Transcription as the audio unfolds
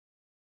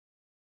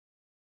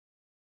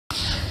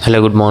Hello,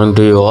 good morning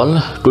to you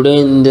all. Today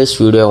in this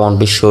video I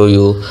want to show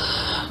you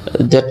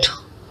that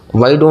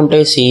why don't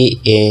I see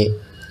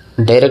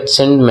a direct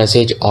send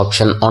message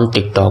option on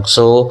TikTok.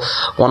 So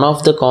one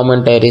of the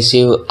comment I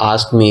received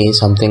asked me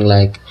something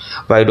like,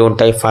 why don't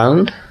I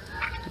find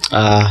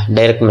a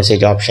direct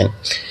message option.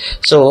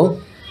 So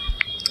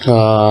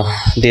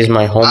this is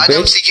my home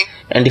page,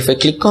 and if I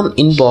click on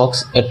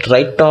inbox, at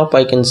right top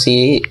I can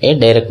see a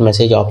direct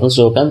message option.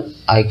 So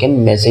I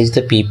can message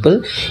the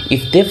people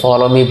if they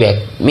follow me back.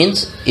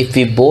 Means if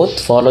we both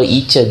follow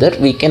each other,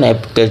 we can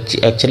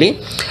actually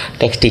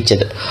text each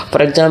other.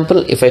 For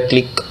example, if I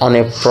click on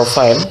a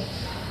profile,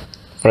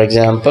 for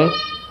example,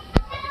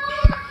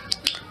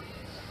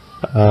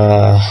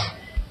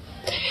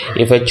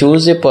 if I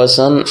choose a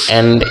person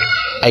and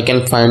I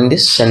can find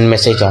this send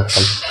message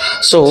option.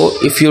 So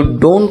if you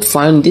don't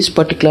find this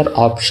particular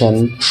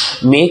option,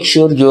 make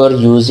sure you are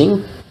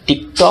using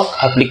TikTok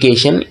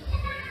application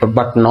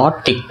but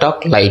not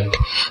TikTok Lite.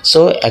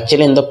 So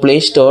actually in the Play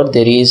Store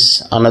there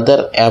is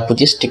another app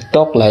which is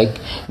TikTok Lite.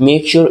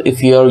 Make sure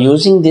if you are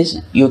using this,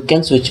 you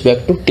can switch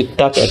back to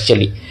TikTok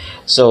actually.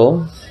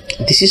 So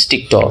this is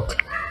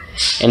TikTok,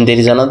 and there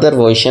is another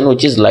version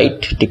which is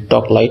Lite,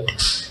 TikTok Lite.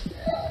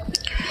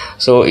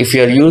 So if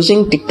you are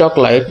using TikTok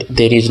Lite,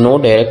 there is no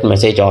direct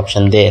message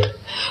option there.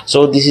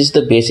 So this is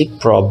the basic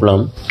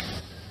problem.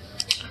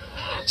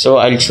 So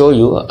I'll show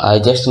you. I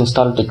just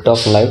installed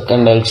TikTok Lite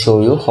and I'll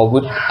show you how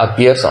it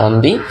appears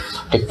on the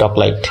TikTok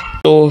Lite.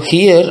 So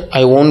here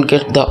I won't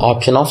get the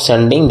option of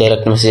sending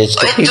direct message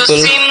to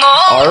people,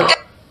 or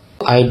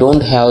I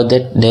don't have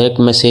that direct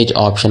message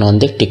option on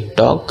the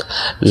TikTok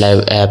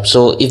Live app.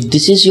 So if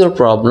this is your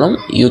problem,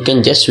 you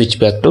can just switch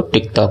back to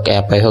TikTok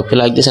app. I hope you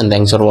like this, and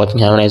thanks for watching.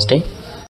 Have a nice day.